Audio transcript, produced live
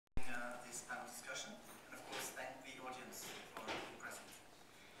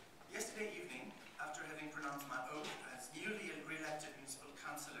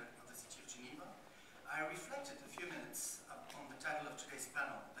I reflected a few minutes on the title of today's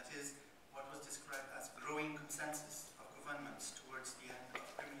panel, that is, what was described as growing consensus of governments towards the end of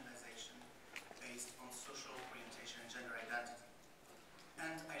criminalization based on social orientation and gender identity.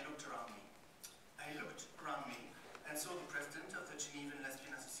 And I looked around me. And saw the president of the Genevan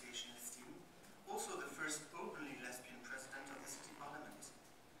Lesbian Association, also the first openly lesbian president of the city parliament.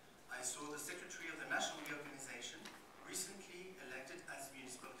 I saw the secretary of the national organization, recently elected as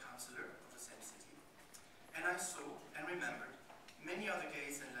municipal councillor of the same city. And I saw and remembered many other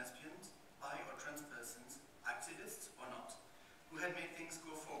gays and lesbians, bi or trans persons, activists or not, who had made things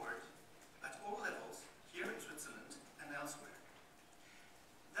go forward at all levels, here in Switzerland and elsewhere.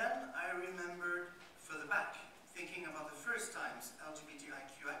 Then I remembered further back, thinking about the first times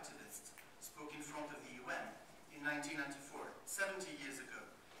LGBTIQ activists spoke in front of the UN in 1994, 70 years ago,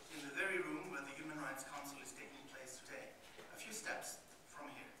 in the very room where the Human Rights Council is taking place today, a few steps from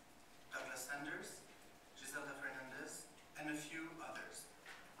here. Douglas Sanders, Giselda Fernandez, and a few others.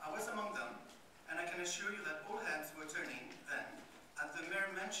 I was among them, and I can assure you that all heads were turning then at the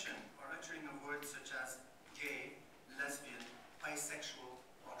mere mention or uttering of words such as gay, lesbian, bisexual,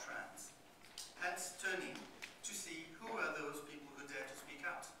 or trans. Heads turning to see who are those people who dare to speak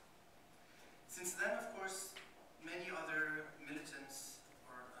out. Since then, of course, many other militants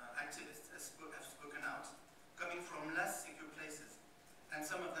or activists have spoken out, coming from less secure places, and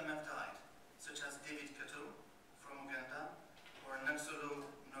some of them have died, such as David Kato from Uganda, or Nansolo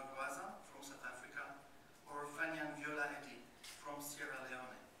Nogwaza from South Africa, or Fanyan Viola Edi from Sierra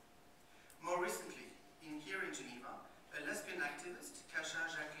Leone. More recently, here in Geneva, a lesbian activist, Kasha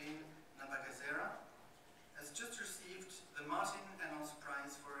Jacqueline Nabagazera, has just received the Martin Annos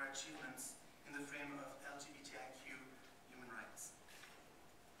Prize for her achievements in the frame of LGBTIQ human rights.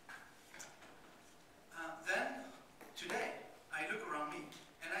 Then, today, I look around me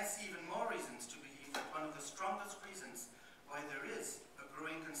and I see even more reasons to believe that one of the strongest reasons why there is a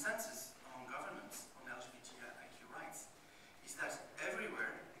growing consensus among governments on LGBTIQ rights is that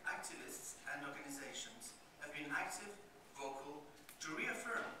everywhere, activists and organizations have been active, vocal, to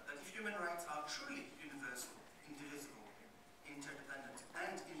reaffirm that if human rights are truly universal, indivisible, interdependent,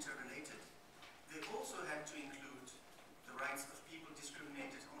 and interrelated, they also had to include the rights of people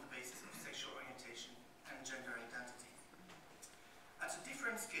discriminated on the basis of sexual orientation and gender identity. At a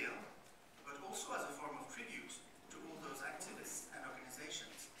different scale, but also as a form of tribute to all those activists and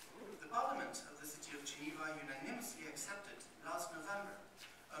organizations, the Parliament of the City of Geneva unanimously accepted last November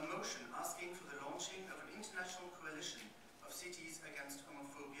a motion asking for the launching of an international coalition of cities against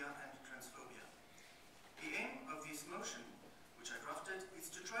homophobia and transphobia. The aim of this motion, which I drafted, is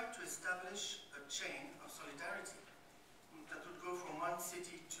to try to establish a chain of solidarity that would go from one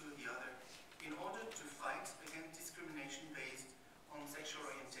city to the other in order to fight against discrimination based on sexual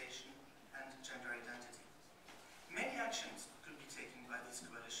orientation and gender identity. Many actions could be taken by this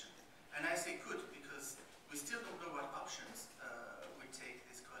coalition, and I say could because we still don't know what options would take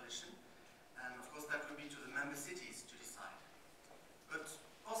this coalition, and of course that would be to the member cities to decide. But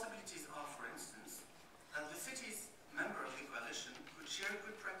possibilities are, for instance, that the cities member of the coalition could share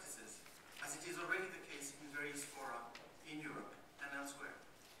good practices, as it is already the case in various fora in Europe and elsewhere.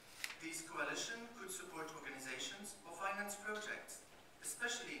 This coalition could support organizations or finance projects,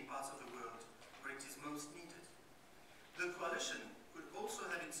 especially in parts of the world where it is most needed. The coalition could also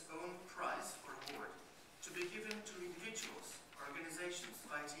have its own prize or award to be given to individuals or organizations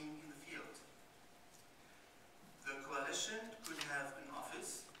fighting in the field. The coalition could have an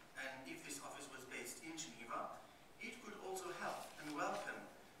office, and if this office was based in Geneva, it could also help and welcome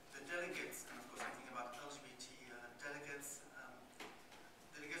the delegates, and of course I'm thinking about LGBT delegates,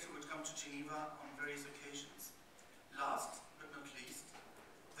 delegates who would come to Geneva on various occasions. Last but not least,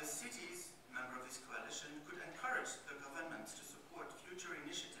 the cities member of this coalition could encourage the government to support future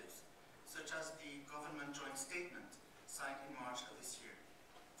initiatives, such as the government joint statement signed in March of this year.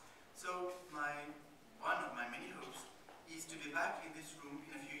 So one of my many hopes is to be back in this room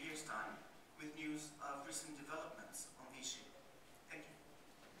in a few years' time with news of recent developments